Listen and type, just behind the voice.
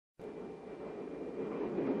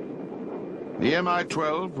The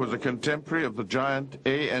Mi-12 was a contemporary of the giant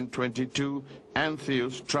AN-22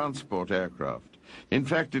 Antheus transport aircraft. In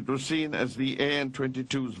fact, it was seen as the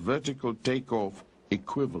AN-22's vertical takeoff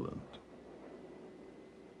equivalent.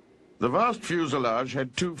 The vast fuselage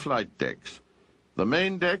had two flight decks. The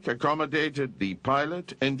main deck accommodated the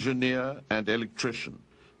pilot, engineer, and electrician.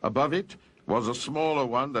 Above it was a smaller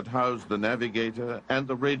one that housed the navigator and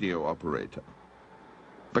the radio operator.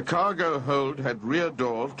 The cargo hold had rear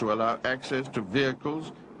doors to allow access to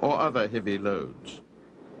vehicles or other heavy loads.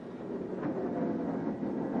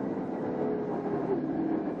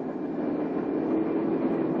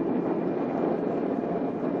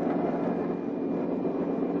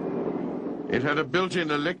 It had a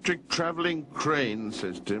built-in electric traveling crane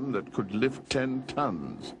system that could lift 10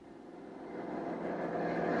 tons.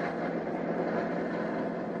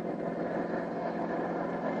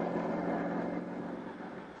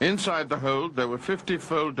 Inside the hold, there were 50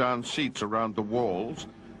 fold-down seats around the walls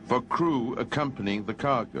for crew accompanying the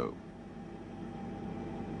cargo.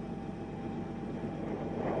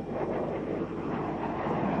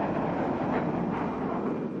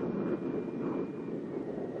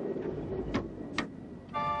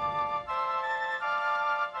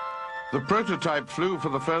 The prototype flew for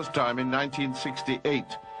the first time in 1968,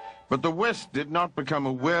 but the West did not become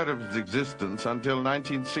aware of its existence until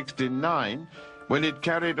 1969, when it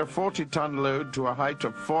carried a 40-ton load to a height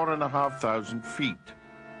of 4,500 feet.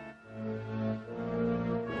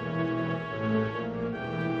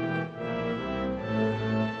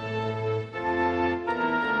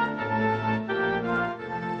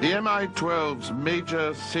 The Mi-12's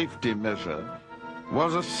major safety measure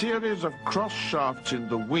was a series of cross shafts in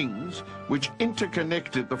the wings which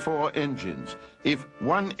interconnected the four engines. If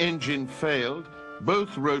one engine failed,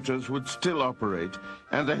 both rotors would still operate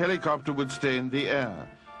and the helicopter would stay in the air.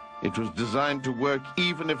 It was designed to work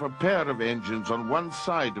even if a pair of engines on one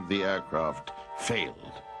side of the aircraft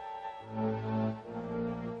failed.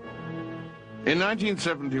 In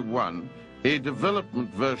 1971, a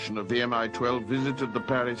development version of the Mi-12 visited the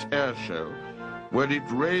Paris Air Show, where it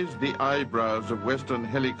raised the eyebrows of Western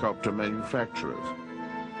helicopter manufacturers.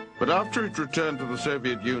 But after it returned to the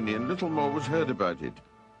Soviet Union, little more was heard about it.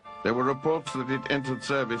 There were reports that it entered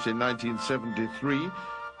service in 1973,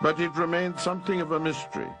 but it remained something of a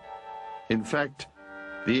mystery. In fact,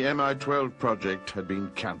 the Mi-12 project had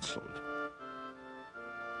been cancelled.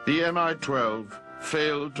 The Mi-12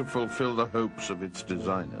 failed to fulfill the hopes of its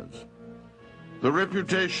designers. The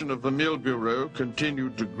reputation of the Mill Bureau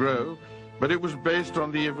continued to grow, but it was based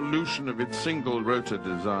on the evolution of its single-rotor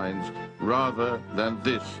designs rather than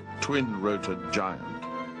this twin-rotor giant.